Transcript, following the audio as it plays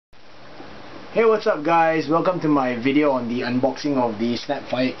Hey, what's up guys, welcome to my video on the unboxing of the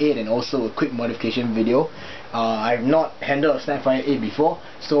Snapfire 8 and also a quick modification video. I've not handled a Snapfire 8 before,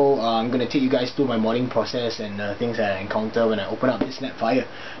 so I'm going to take you guys through my modding process and things that I encounter when I open up this Snapfire.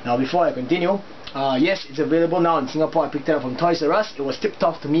 Now before I continue, yes, it's available now in Singapore. I picked it up from Toys R Us. It was tipped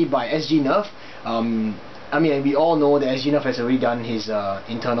off to me by SG Nerf. I mean, we all know that SG Nerf has already done his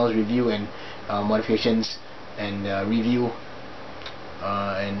internals review and modifications and review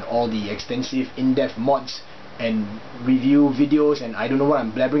and all the extensive in-depth mods and review videos, and I don't know what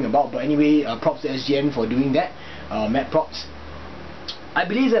I'm blabbering about, but anyway, props to SGN for doing that. Mad props. I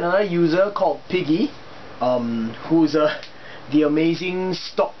believe that another user called Piggy, who's the amazing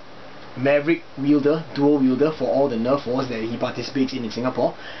stock Maverick wielder, dual wielder for all the Nerf wars that he participates in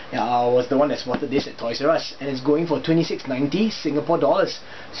Singapore, was the one that spotted this at Toys R Us, and it's going for $26.90 Singapore dollars.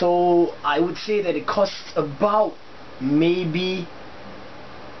 So I would say that it costs about maybe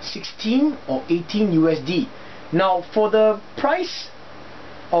 16 or 18 USD. Now for the price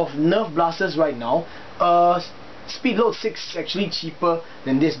of Nerf blasters right now, Speedload 6 is actually cheaper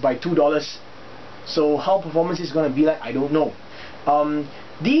than this by $2. So how performance is going to be like, I don't know.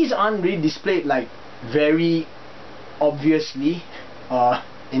 These aren't really displayed like very obviously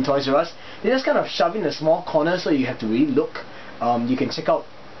in Toys R Us. They're just kind of shoved in a small corner, so you have to really look. You can check out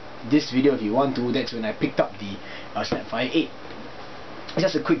this video if you want to. That's when I picked up the Snapfire 8. It's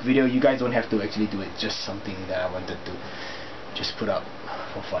just a quick video, you guys don't have to actually do it, just something that I wanted to just put up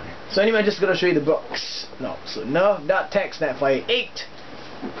for fun. So anyway, I'm just gonna show you the box now. So Nerf Dart Tech Snapfire 8. It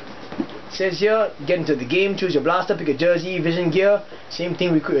says here, get into the game, choose your blaster, pick a jersey, vision gear, same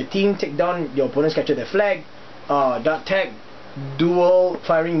thing, recruit a team, take down your opponents, capture their flag. Dart Tech, dual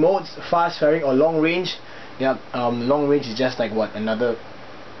firing modes, fast firing or long range. Yeah, long range is just like what, another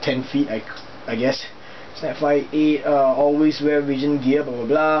 10 feet I guess. Snapfire 8, always wear vision gear, blah blah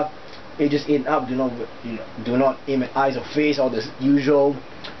blah. Ages 8 and up, do not aim at eyes or face, all the usual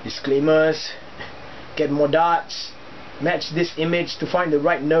disclaimers. Get more darts. Match this image to find the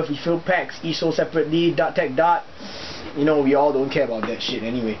right Nerf refill packs, each sold separately. Dart Tech Dart. You know, we all don't care about that shit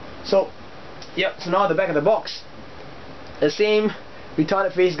anyway. So, yep, so now the back of the box. The same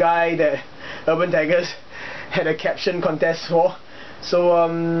retarded face guy that Urban Tigers had a caption contest for. So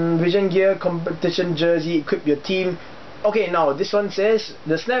vision gear, competition jersey, equip your team. Okay, now this one says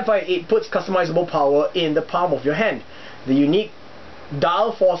the Snapfire 8 puts customizable power in the palm of your hand. The unique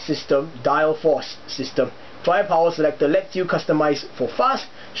dial force system firepower selector lets you customize for fast,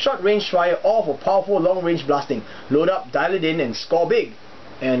 short range fire or for powerful long range blasting. Load up, dial it in and score big.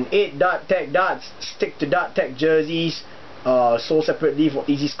 And 8 Dart Tech darts stick to Dart Tech jerseys, sold separately for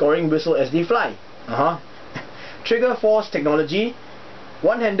easy scoring, whistle as they fly. Trigger force technology,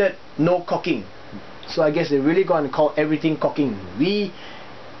 one-handed, no cocking. So I guess they're really going to call everything cocking. We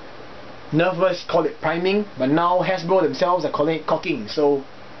Nerfers call it priming, but now Hasbro themselves are calling it cocking. So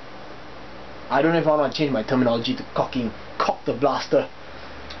I don't know if I want to change my terminology to cocking. Cock the blaster.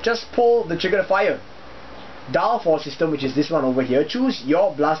 Just pull the trigger to fire. Dial force system, which is this one over here. Choose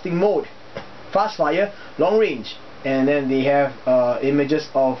your blasting mode. Fast fire, long range, and then they have images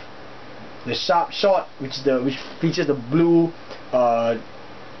of the sharp shot, which features the blue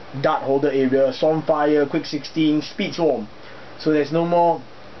dart holder area, Stormfire, Quick 16, Speed Swarm. So there's no more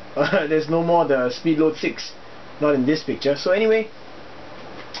the Speedload 6, not in this picture. So anyway,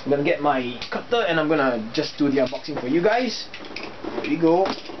 I'm gonna get my cutter and I'm gonna just do the unboxing for you guys. Here we go.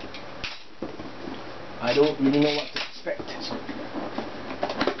 I don't really know what to expect. So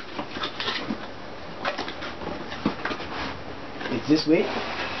it's this way.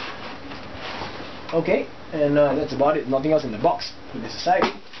 Okay, and that's about it. Nothing else in the box. Put this aside.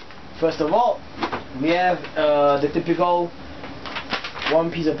 First of all, we have the typical one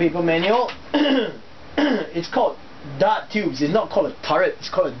piece of paper manual. It's called dart tubes. It's not called a turret. It's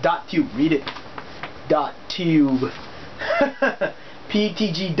called a dart tube. Read it. Dart tube.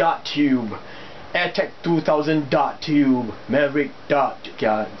 PTG dart tube. AirTech 2000 dart tube. Maverick dart.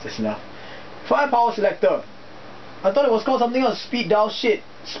 Yeah, that's enough. Firepower selector. I thought it was called something else. Speed dial shit.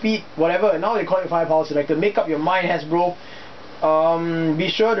 Speed whatever. Now they call it firepower selector. Make up your mind, Hasbro. Be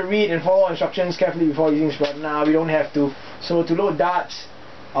sure to read and follow instructions carefully before using this product. Nah, we don't have to. So to load darts,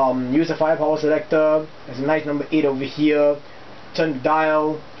 use the firepower selector. There's a nice number 8 over here. Turn the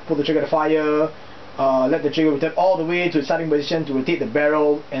dial, pull the trigger to fire, let the trigger return all the way to its starting position to rotate the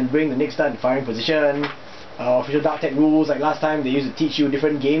barrel and bring the next dart in firing position. Official Dart Tech rules, like last time they used to teach you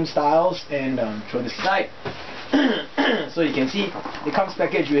different game styles, and throw this aside. So you can see it comes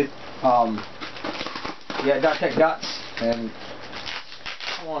packaged with Dart Tech darts, and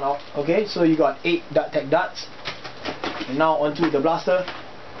come on out. Okay, so you got 8 Dart Tech darts, and now onto the blaster.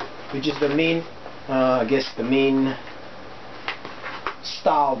 which is the main, I guess the main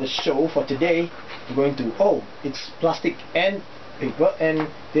star of the show for today. We're going to, oh, it's plastic and paper, and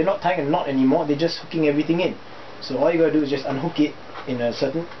they're not tying a knot anymore, they're just hooking everything in. So all you gotta do is just unhook it in a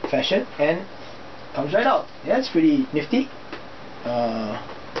certain fashion and it comes right out. Yeah, it's pretty nifty.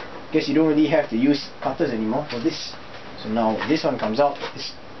 Guess you don't really have to use cutters anymore for this. So now this one comes out,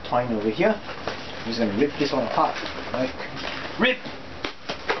 it's twined over here. I'm just gonna rip this one apart. Right? Rip!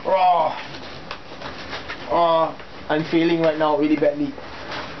 Oh, I'm failing right now really badly.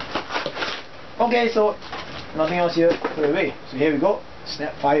 Okay, so nothing else here, put it away. So here we go,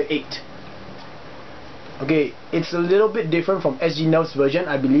 Snapfire 8. Okay, it's a little bit different from SG Nerf's version.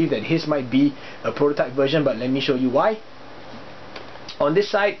 I believe that his might be a prototype version, but let me show you why. On this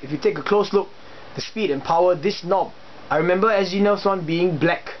side, if you take a close look, the speed and power, this knob, I remember SG Nerf's one being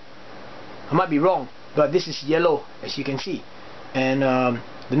black. I might be wrong, but this is yellow, as you can see. And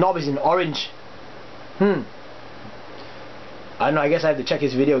the knob is in orange. I don't know, I guess I have to check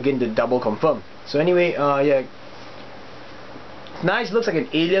his video again to double confirm. So anyway, yeah, it's nice, looks like an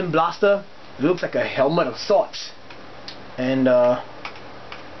alien blaster. It looks like a helmet of sorts. And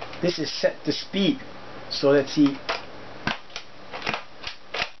this is set to speed. So let's see.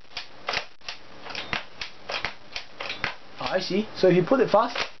 I see. So if you pull it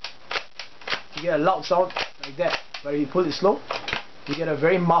fast, you get a loud sound like that. But if you pull it slow, you get a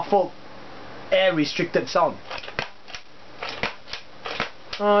very muffled, air restricted sound.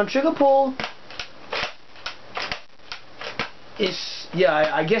 Trigger pull is,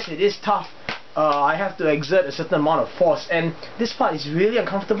 yeah, I guess it is tough. I have to exert a certain amount of force, and this part is really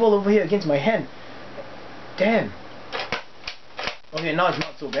uncomfortable over here against my hand. Damn. Okay, now it's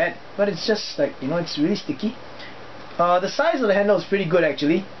not so bad, but it's just like, you know, it's really sticky. The size of the handle is pretty good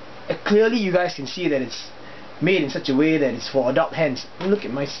actually. Clearly you guys can see that it's made in such a way that it's for adult hands. Look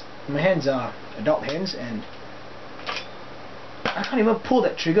at my hands are adult hands, and I can't even pull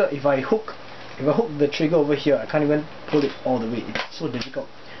that trigger. If I hook the trigger over here, I can't even pull it all the way. It's so difficult.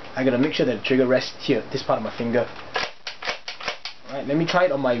 I gotta make sure that the trigger rests here, this part of my finger. Alright, let me try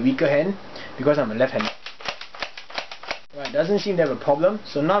it on my weaker hand because I'm a left-hander. Right, doesn't seem to have a problem.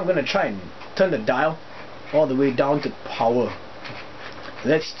 So now I'm gonna try and turn the dial all the way down to power.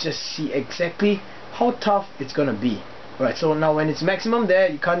 Let's just see exactly how tough it's gonna be. Alright, so now when it's maximum there,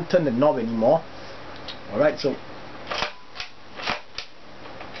 you can't turn the knob anymore. Alright, so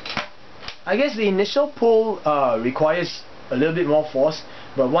I guess the initial pull requires a little bit more force,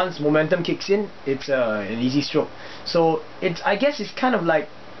 but once momentum kicks in, it's an easy stroke. So I guess it's kind of like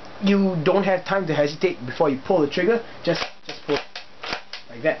you don't have time to hesitate before you pull the trigger. Just pull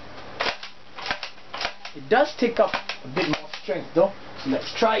like that. It does take up a bit more strength though. So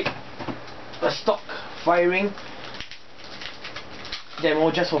let's try a stock firing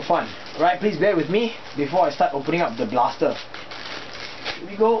demo just for fun. Right, please bear with me before I start opening up the blaster. Here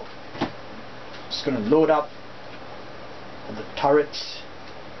we go. Just gonna load up the turrets.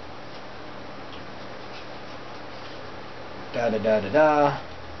 Da da da da da.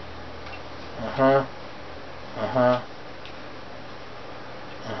 Uh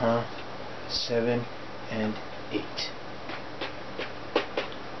huh. 7 and 8.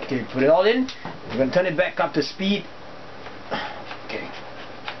 Okay, put it all in. We're gonna turn it back up to speed. Okay.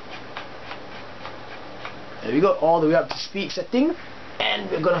 There we go, all the way up to speed setting, and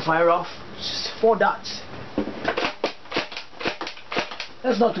we're gonna fire off just 4 darts.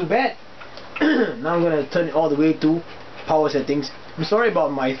 That's not too bad. Now I'm gonna turn it all the way to power settings. I'm sorry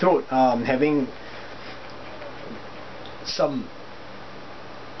about my throat. Having some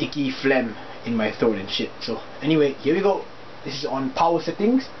icky phlegm in my throat and shit. So anyway, here we go. This is on power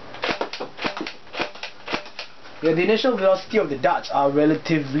settings. Yeah, the initial velocity of the darts are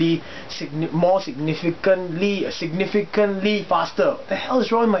relatively significantly faster. What the hell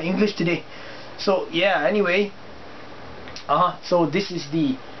is wrong with my English today? So yeah, anyway, so this is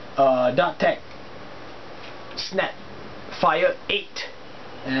the Dart Tech Snapfire 8,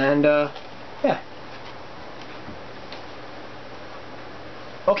 and yeah.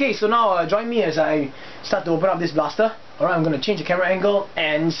 Okay, so now join me as I start to open up this blaster. Alright, I'm going to change the camera angle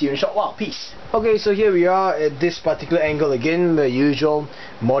and see you in a short while. Peace. Okay, so here we are at this particular angle again, the usual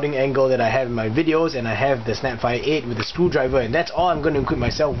modding angle that I have in my videos, and I have the Snapfire 8 with a screwdriver, and that's all I'm going to equip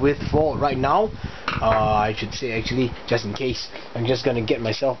myself with for right now. I should say actually, just in case, I'm just going to get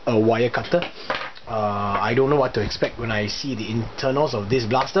myself a wire cutter. I don't know what to expect when I see the internals of this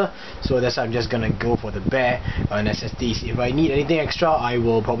blaster, so that's why I'm just gonna go for the bare necessities. If I need anything extra, I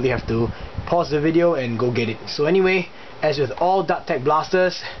will probably have to pause the video and go get it. So anyway, as with all Dart Tech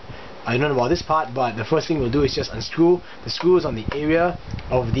blasters, I don't know about this part, but the first thing we'll do is just unscrew the screws on the area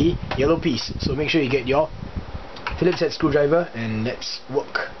of the yellow piece. So make sure you get your Phillips head screwdriver and let's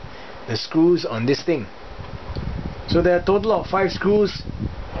work the screws on this thing. So there are a total of 5 screws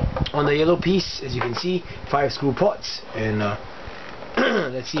on the yellow piece, as you can see, 5 screw ports, and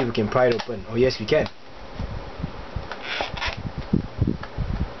let's see if we can pry it open. Oh yes, we can.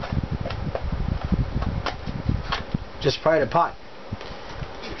 Just pry it apart.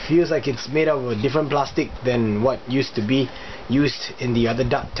 It feels like it's made of a different plastic than what used to be used in the other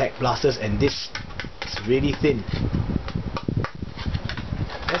dart tag blasters, and this is really thin.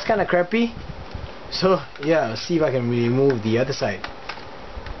 That's kind of crappy. So yeah, let's see if I can remove the other side.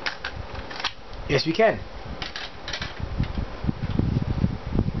 Yes, we can.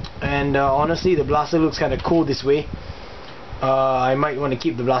 And honestly, the blaster looks kind of cool this way. I might want to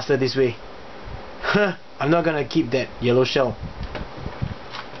keep the blaster this way. I'm not gonna keep that yellow shell.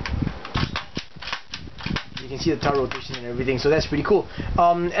 You can see the tire rotation and everything, so that's pretty cool.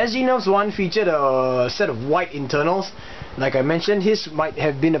 SG Nerf's one featured a set of white internals. Like I mentioned, his might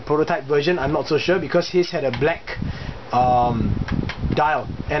have been a prototype version. I'm not so sure because his had a black dial,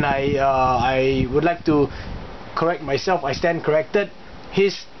 and I would like to correct myself. I stand corrected.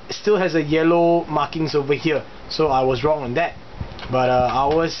 His still has a yellow markings over here, so I was wrong on that. But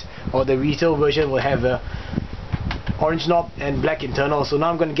ours, or the retail version, will have a orange knob and black internal. So now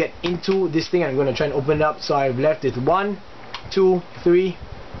I'm going to get into this thing and I'm going to try and open it up. So I've left it 1, 2, 3,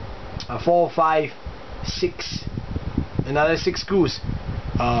 4, 5, 6, another 6 screws.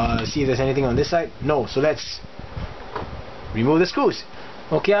 See if there's anything on this side. No, so let's remove the screws.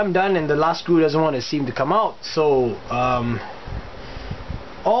 Okay, I'm done, and the last screw doesn't want to seem to come out. So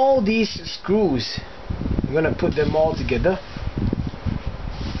all these screws, I'm going to put them all together.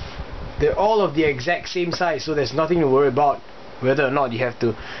 They're all of the exact same size, so there's nothing to worry about whether or not you have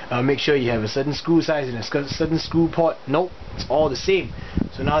to make sure you have a certain screw size and a certain screw port. Nope, it's all the same.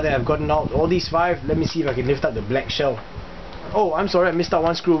 So now that I've gotten out all these 5, let me see if I can lift up the black shell. Oh, I'm sorry, I missed out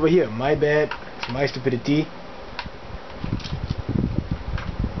one screw over here. My bad, it's my stupidity.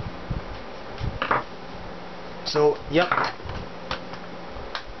 So, yep.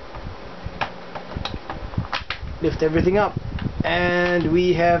 Lift everything up. And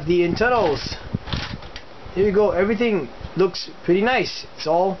we have the internals. Here we go. Everything looks pretty nice. It's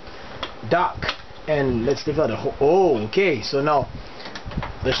all dark. And let's lift out the whole. Oh, okay. So now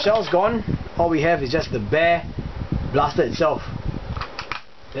the shell's gone. All we have is just the bare blaster itself.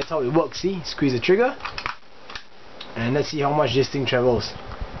 That's how it works. See? Squeeze the trigger. And let's see how much this thing travels.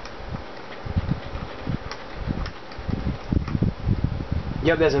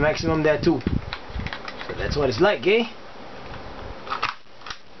 Yep, there's a maximum there too. So that's what it's like, eh?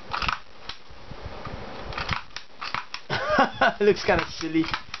 It looks kind of silly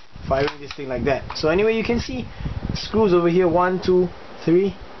firing this thing like that. So anyway, you can see screws over here. 1, 2,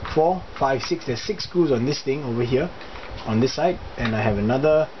 3, 4, 5, 6. There's 6 screws on this thing over here on this side, and I have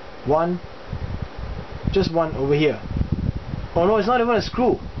another one, just one over here. Oh no, it's not even a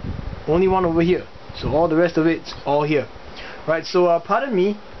screw, only one over here. So all the rest of it's all here. Right, so pardon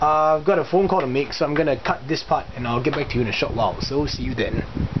me, I've got a phone call to make, so I'm gonna cut this part and I'll get back to you in a short while. So see you then.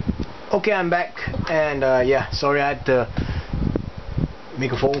 Okay, I'm back, and yeah, sorry I had to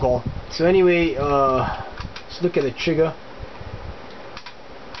make a phone call. So anyway, let's look at the trigger.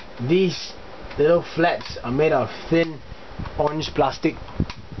 These little flaps are made of thin orange plastic,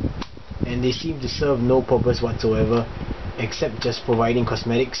 and they seem to serve no purpose whatsoever except just providing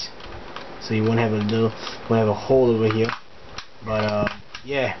cosmetics. So you won't have a hole over here. But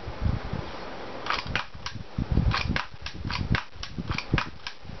yeah.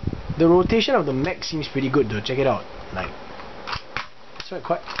 The rotation of the mech seems pretty good though. Check it out. Like, it's right,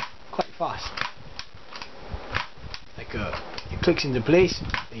 quite fast. Like it clicks into place,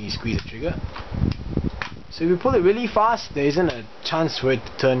 then you squeeze the trigger. So if you pull it really fast, there isn't a chance for it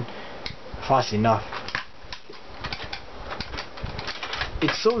to turn fast enough.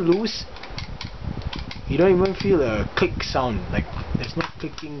 It's so loose, you don't even feel a click sound. Like, there's no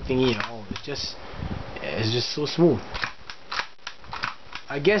clicking thingy at all. It's just so smooth.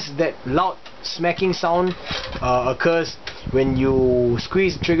 I guess that loud smacking sound occurs when you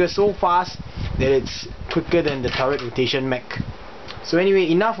squeeze the trigger so fast that it's quicker than the turret rotation mech. So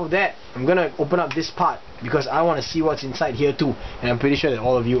anyway, enough of that. I'm gonna open up this part because I want to see what's inside here too, and I'm pretty sure that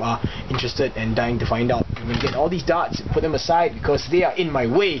all of you are interested and dying to find out. I'm gonna get all these darts and put them aside because they are in my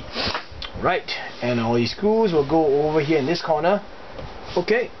way. Right, and all these screws will go over here in this corner.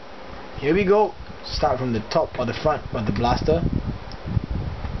 Okay, here we go. Start from the top or the front of the blaster.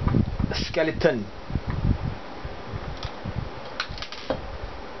 The skeleton.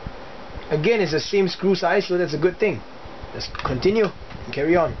 again, it's the same screw size, so that's a good thing. Let's continue and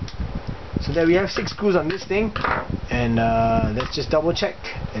carry on. So there we have 6 screws on this thing, and let's just double check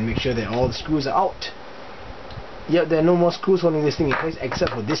and make sure that all the screws are out. Yep, there are no more screws holding this thing in place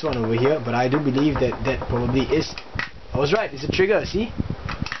except for this one over here, but I do believe that that probably is. I was right, it's a trigger, see?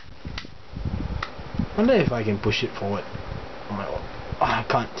 Wonder if I can push it forward. Oh my god. Oh, I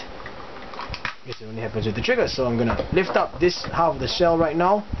can't. Guess it only happens with the trigger, so I'm gonna lift up this half of the shell right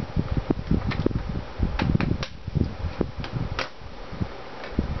now.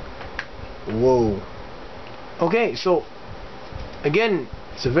 Whoa. Okay, so again,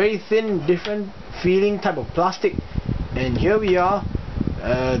 it's a very thin, different feeling type of plastic, and here we are,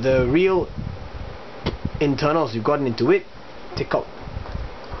 the real internals. We've gotten into it. Take out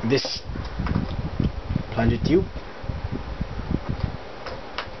this plunger tube.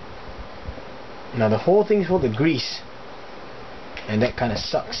 Now the whole thing's full of grease, and that kind of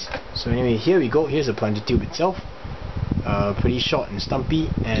sucks. So anyway, here we go. Here's the plunger tube itself. Pretty short and stumpy,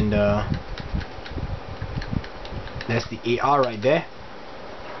 and that's the AR right there.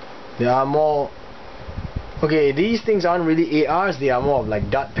 There are more. Okay, these things aren't really ARs, they are more of like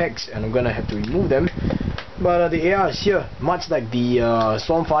dart packs, and I'm gonna have to remove them. But the AR is here, much like the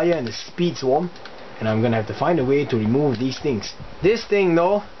Snapfire and the Speed Swarm, and I'm gonna have to find a way to remove these things. This thing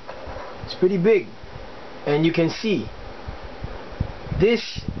though, it's pretty big, and you can see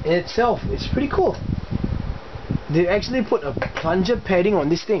this in itself, it's pretty cool. They actually put a plunger padding on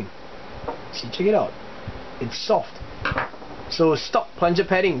this thing. See, check it out. It's soft. So stock plunger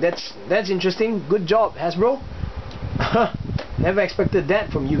padding. That's interesting. Good job, Hasbro. Never expected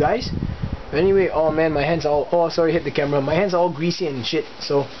that from you guys. But anyway, oh man, my hands are all, oh sorry, hit the camera. My hands are all greasy and shit.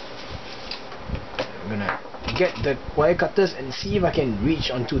 So I'm gonna get the wire cutters and see if I can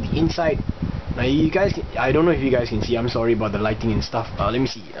reach onto the inside. Now you guys, I don't know if you guys can see. I'm sorry about the lighting and stuff. Let me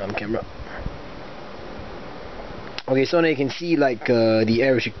see on camera. Okay, so now you can see like the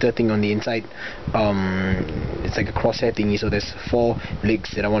air restrictor thing on the inside. It's like a crosshair thingy, so there's 4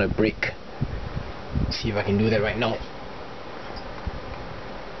 legs that I want to break. Let's see if I can do that right now.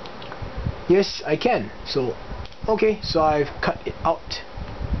 Yes, I can. So, okay, so I've cut it out.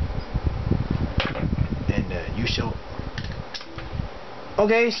 And you shall.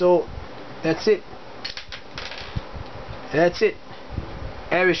 Okay, so that's it. That's it.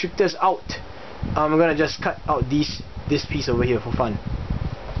 Air restrictors out. I'm gonna just cut out this piece over here for fun.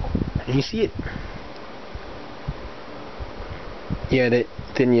 Can you see it? Yeah, that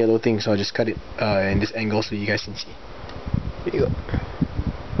thin yellow thing, so I'll just cut it in this angle so you guys can see. Here you go.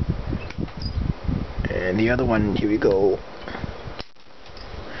 And the other one, here we go.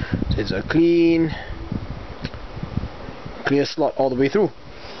 So it's a clear slot all the way through.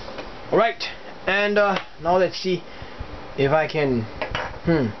 Alright, and now let's see if I can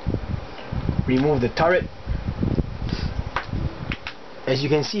remove the turret. As you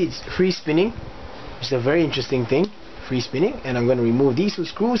can see, it's free spinning. It's a very interesting thing, free spinning. And I'm going to remove these 2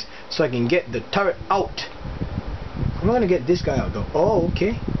 screws so I can get the turret out. I'm not going to get this guy out though. Oh,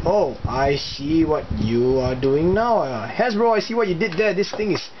 okay. Oh, I see what you are doing now. Hasbro, I see what you did there. This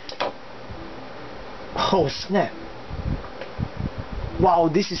thing is... oh snap. Wow,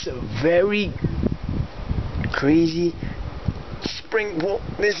 this is a very crazy spring. Whoa,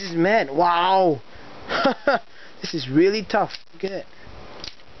 this is mad. Wow. This is really tough. Look at that.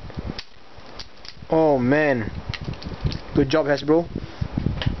 Oh man. Good job, Hasbro.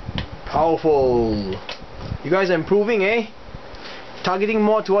 Powerful. You guys are improving, eh? Targeting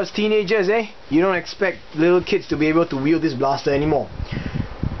more towards teenagers, eh? You don't expect little kids to be able to wield this blaster anymore.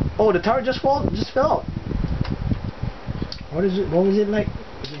 Oh, the turret just fell out. What is it? What was it like?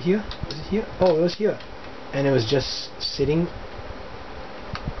 Was it here? Was it here? Oh, it was here. And it was just sitting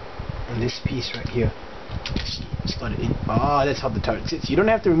on this piece right here. Slot it in. Ah, that's how the turret sits. You don't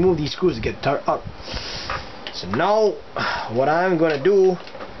have to remove these screws to get the turret out. So now, what I'm gonna do,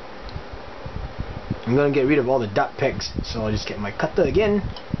 I'm gonna get rid of all the dart pegs. So I'll just get my cutter again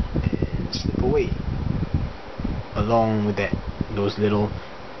and snip away along with those little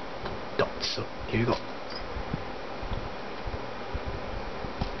dots. So here we go.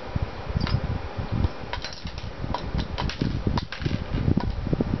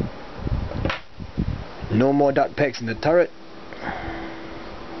 No more dart pegs in the turret.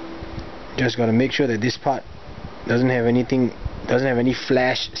 Just gotta make sure that this part doesn't have any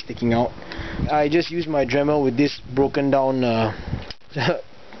flash sticking out. I just used my Dremel with this broken down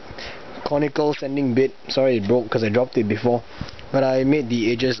conical sanding bit. Sorry it broke because I dropped it before, but I made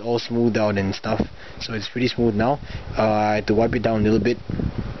the edges all smoothed out and stuff, so it's pretty smooth now. I had to wipe it down a little bit.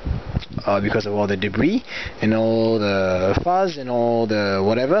 because of all the debris and all the fuzz and all the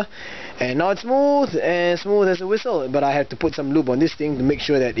whatever. And now it's smooth and smooth as a whistle, but I have to put some lube on this thing to make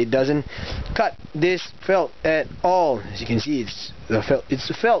sure that it doesn't cut this felt at all. As you can see, it's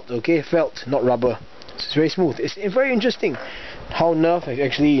felt, okay, felt, not rubber. It's very smooth. It's very interesting how Nerf has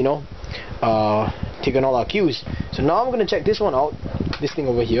actually, you know, taken all our cues. So now I'm going to check this one out, this thing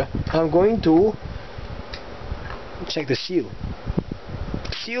over here. I'm going to check the seal.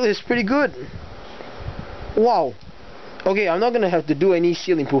 The seal is pretty good. Wow. Okay, I'm not going to have to do any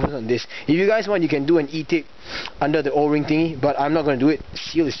seal improvements on this. If you guys want, you can do an E-tape under the O-ring thingy, but I'm not going to do it.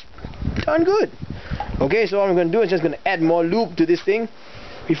 Seal is darn good. Okay, so what I'm going to do is just going to add more lube to this thing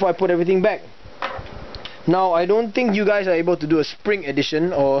before I put everything back. Now, I don't think you guys are able to do a spring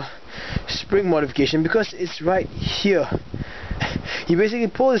addition or spring modification because it's right here. You basically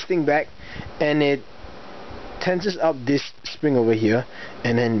pull this thing back and it tenses up this spring over here,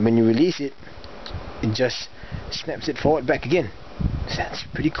 and then when you release it, it just snaps it forward back again. So that's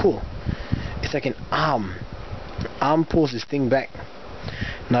pretty cool. It's like an arm. Arm pulls this thing back.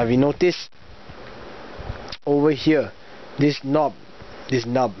 Now if you notice over here, this nub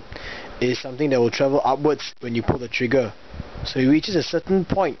is something that will travel upwards when you pull the trigger. So it reaches a certain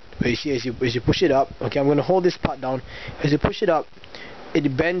point where you see as you push it up. Okay, I'm going to hold this part down. As you push it up,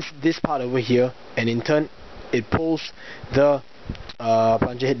 it bends this part over here, and in turn it pulls the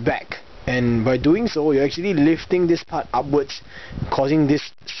plunger head back. And by doing so, you're actually lifting this part upwards, causing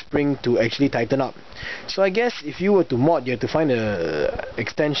this spring to actually tighten up. So I guess if you were to mod, you have to find a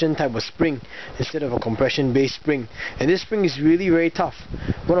extension type of spring instead of a compression based spring. And this spring is really very tough.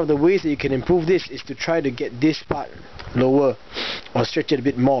 One of the ways that you can improve this is to try to get this part lower or stretch it a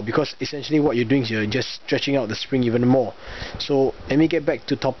bit more, because essentially what you're doing is you're just stretching out the spring even more. So let me get back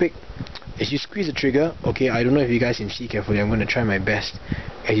to topic. As you squeeze the trigger, okay, I don't know if you guys can see carefully, I'm going to try my best.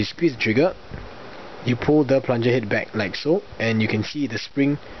 As you squeeze the trigger, you pull the plunger head back like so, and you can see the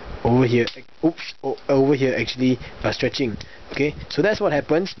spring over here, over here actually stretching. Okay, so that's what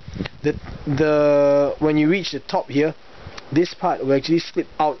happens. When you reach the top here, this part will actually slip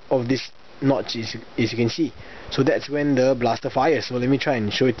out of this notch, as you can see. So that's when the blaster fires. So let me try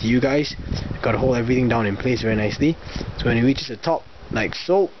and show it to you guys. I've got to hold everything down in place very nicely. So when it reaches the top, like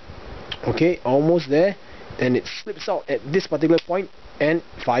so, okay, almost there, then it slips out at this particular point and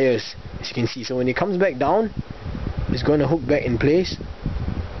fires, as you can see. So when it comes back down, it's going to hook back in place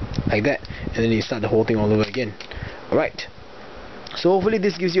like that, and then you start the whole thing all over again. Alright, so hopefully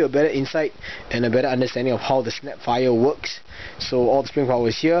this gives you a better insight and a better understanding of how the Snapfire works. So all the spring power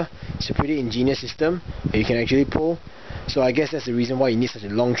is here. It's a pretty ingenious system that you can actually pull. So I guess that's the reason why you need such a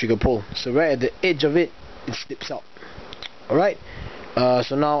long trigger pull. So right at the edge of it, it slips out. Alright,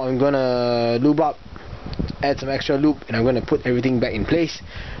 so now I'm gonna lube up, add some extra lube, and I'm gonna put everything back in place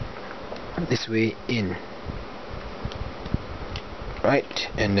this way in. Right,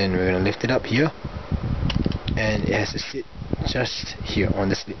 and then we're gonna lift it up here, and it has to sit just here on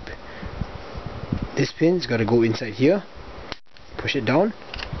the slip. This pin's gotta go inside here, push it down,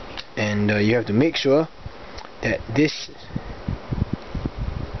 and you have to make sure that these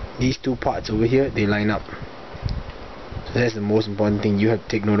two parts over here, they line up. So that's the most important thing you have to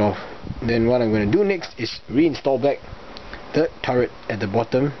take note of. Then what I'm going to do next is reinstall back the turret at the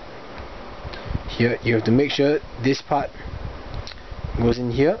bottom here. You have to make sure this part goes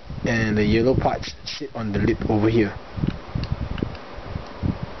in here and the yellow parts sit on the lip over here.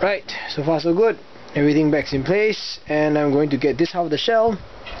 Right, so far so good. Everything back's in place, and I'm going to get this half of the shell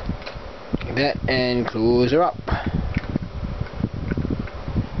like that and close her up.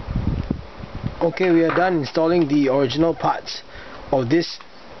 Okay, we are done installing the original parts of this.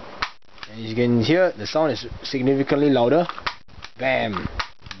 As you can hear, the sound is significantly louder. Bam,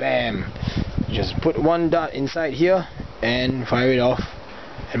 bam. Just put one dart inside here and fire it off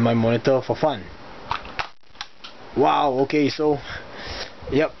at my monitor for fun. Wow, okay, so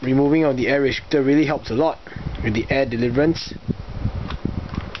yep, removing of the air restrictor really helps a lot with the air deliverance.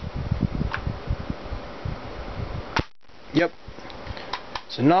 Yep.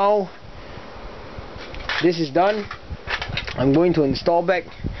 So now this is done. I'm going to install back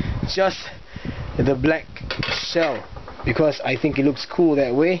just the black shell because I think it looks cool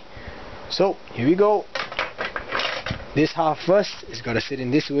that way. So here we go. This half first is got to sit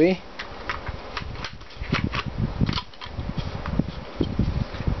in this way.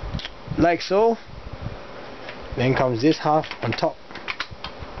 Like so. Then comes this half on top.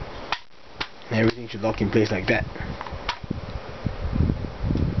 And everything should lock in place like that.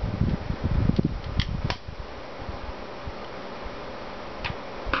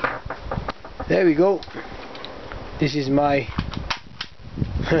 There we go. This is my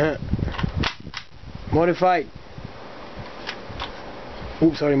modified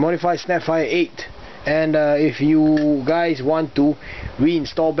Snapfire 8. And if you guys want to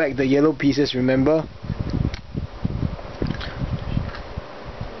reinstall back the yellow pieces, remember,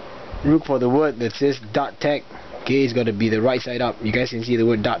 look for the word that says dot tag. Okay, it's got to be the right side up. You guys can see the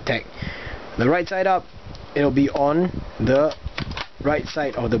word dot tag. The right side up, it'll be on the right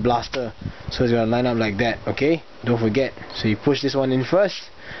side of the blaster, so it's gonna line up like that. Okay, don't forget. So you push this one in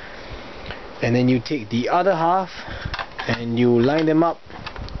first, and then you take the other half and you line them up,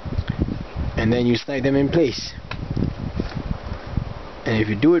 and then you slide them in place. And if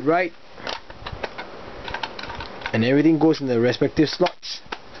you do it right and everything goes in the respective slots,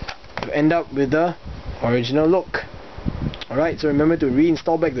 you end up with the original look. Alright, so remember to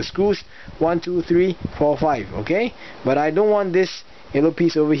reinstall back the screws 1, 2, 3, 4, 5. Okay, but I don't want this yellow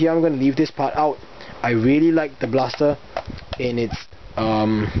piece over here. I'm going to leave this part out. I really like the blaster in its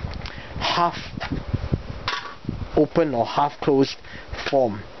half open or half closed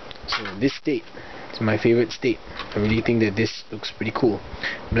form. So this state is my favorite state. I really think that this looks pretty cool,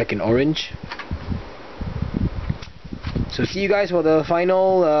 black and orange. So see you guys for the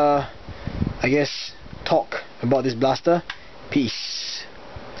final I guess talk about this blaster. Peace.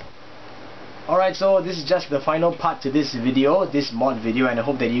 Alright, so this is just the final part to this video, this mod video, and I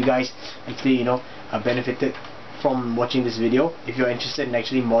hope that you guys actually benefited from watching this video if you're interested in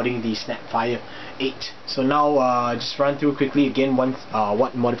actually modding the Snapfire 8. So now just run through quickly again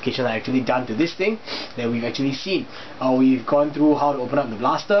what modifications I actually done to this thing that we've actually seen. We've gone through how to open up the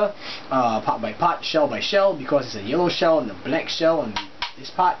blaster part by part, shell by shell, because it's a yellow shell and a black shell on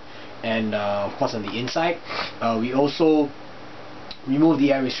this part, and of course on the inside. We also remove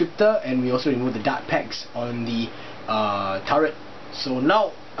the air restrictor, and we also remove the dart pegs on the turret. So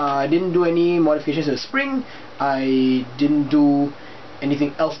now I didn't do any modifications to the spring. I didn't do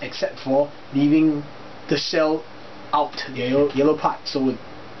anything else except for leaving the shell out, the yellow part. So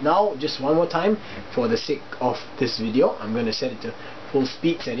now, just one more time, for the sake of this video, I'm going to set it to full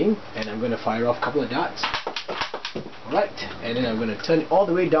speed setting, and I'm going to fire off a couple of darts. Alright, and then I'm going to turn it all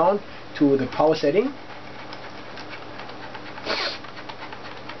the way down to the power setting.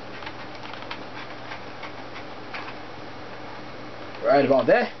 Right about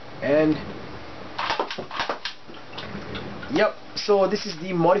there, and yep, so this is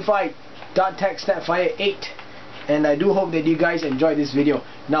the modified dot tag Snapfire 8, and I do hope that you guys enjoyed this video.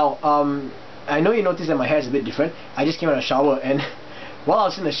 Now I know you noticed that my hair is a bit different. I just came out of the shower, and while I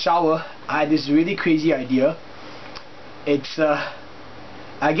was in the shower I had this really crazy idea. It's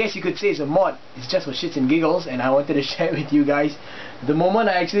I guess you could say it's a mod. It's just for shits and giggles, and I wanted to share it with you guys. The moment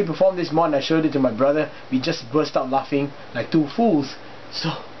I actually performed this mod and I showed it to my brother, we just burst out laughing like two fools. So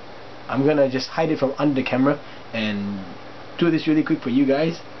I'm gonna just hide it from under the camera and do this really quick for you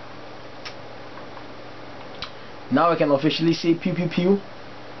guys. Now I can officially say pew pew pew.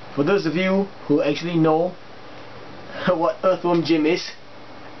 For those of you who actually know what Earthworm Jim is,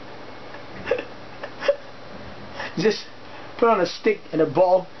 just put on a stick and a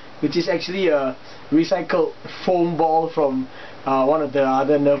ball, which is actually a recycled foam ball from one of the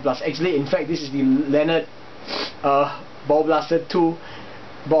other Nerf blasters. Actually, in fact, this is the Leonard Ball Blaster 2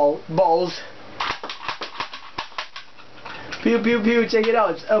 balls. Pew pew pew, check it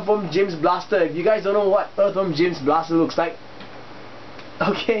out, it's Earthworm Jim's blaster. If you guys don't know what Earthworm Jim's blaster looks like,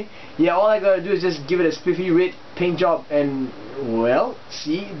 okay, yeah, all I gotta do is just give it a spiffy red paint job, and well,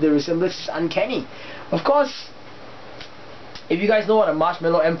 see, the resemblance is uncanny. Of course, if you guys know what a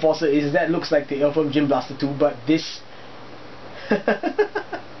Marshmallow Enforcer is, that looks like the Earthworm Jim Blaster 2, but this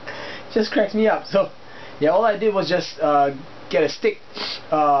just cracks me up. So yeah, all I did was just get a stick,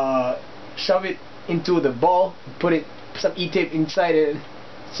 shove it into the ball, put some E-tape inside it, and it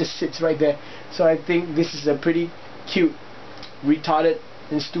just sits right there. So I think this is a pretty cute, retarded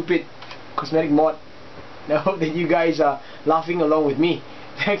and stupid cosmetic mod, and I hope that you guys are laughing along with me.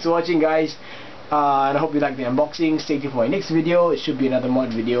 Thanks for watching, guys. And I hope you like the unboxing. Stay tuned for my next video. It should be another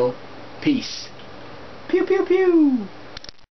mod video. Peace. Pew pew pew.